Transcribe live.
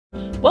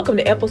Welcome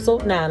to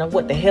episode 9 of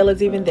What the Hell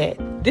Is Even That?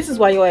 This is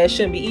why your ass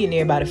shouldn't be eating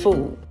everybody's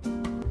food.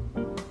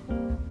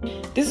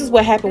 This is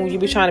what happened when you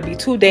be trying to be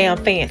too damn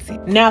fancy.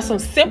 Now some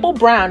simple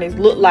brownies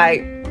look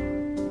like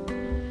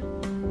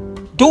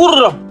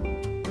doodle.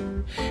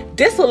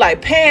 This look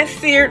like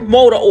pan-seared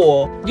motor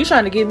oil. You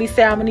trying to give me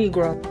salmon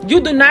negro.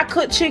 You do not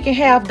cook chicken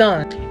half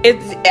done.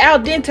 It's al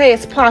dente,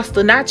 it's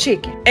pasta, not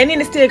chicken. And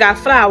then it still got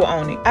flour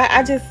on it.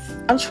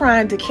 I'm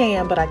trying to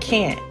can, but I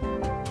can't.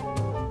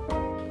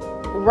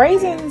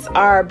 Raisins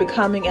are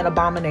becoming an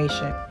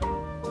abomination.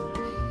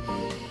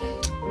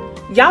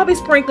 Y'all be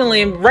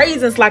sprinkling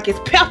raisins like it's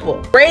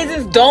pepper.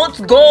 Raisins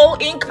don't go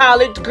in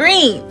collard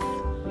greens.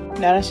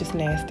 Now that's just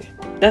nasty.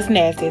 That's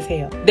nasty as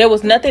hell. There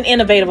was nothing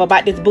innovative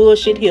about this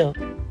bullshit here.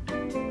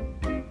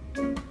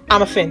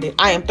 I'm offended.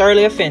 I am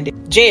thoroughly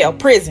offended. Jail,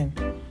 prison.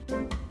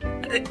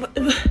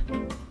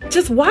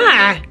 Just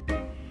why?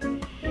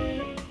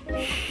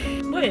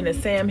 What in the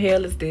Sam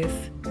hell is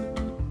this?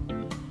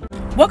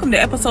 Welcome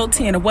to episode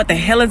 10 of What the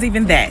Hell Is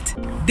Even That?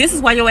 This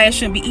is why your ass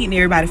shouldn't be eating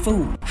everybody's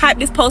food. Hype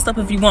this post up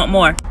if you want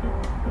more.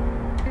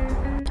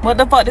 What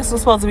the fuck? This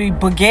was supposed to be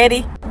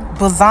spaghetti,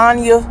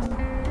 lasagna.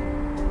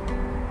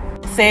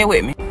 Say it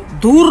with me.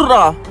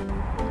 Dura.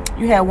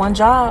 You had one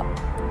job.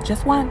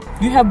 Just one.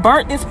 You have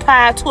burnt this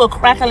pie to a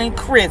crackling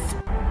crisp.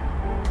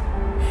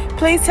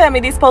 Please tell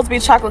me these supposed to be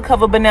chocolate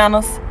covered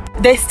bananas.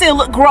 They still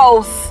look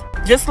gross.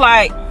 Just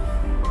like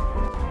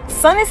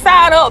sunny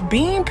side up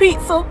bean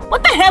pizza.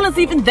 What the hell is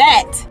even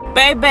that?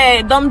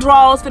 Baby, them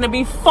drawers finna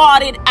be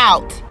farted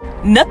out.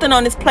 Nothing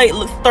on this plate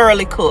looks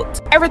thoroughly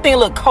cooked. Everything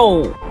look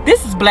cold.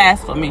 This is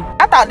blasphemy.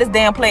 I thought this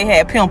damn plate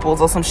had pimples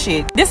or some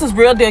shit. This is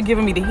real deal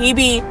giving me the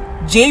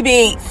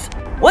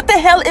heebie-jeebies. What the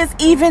hell is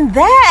even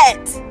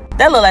that?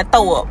 That look like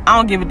throw up. I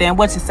don't give a damn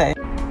what you say.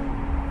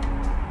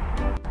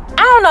 I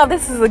don't know if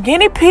this is a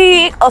guinea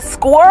pig, a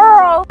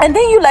squirrel, and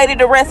then you laid it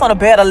to rest on a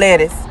bed of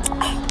lettuce.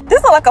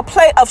 This look like a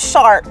plate of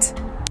shart.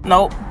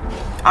 Nope.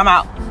 I'm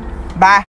out. Bye.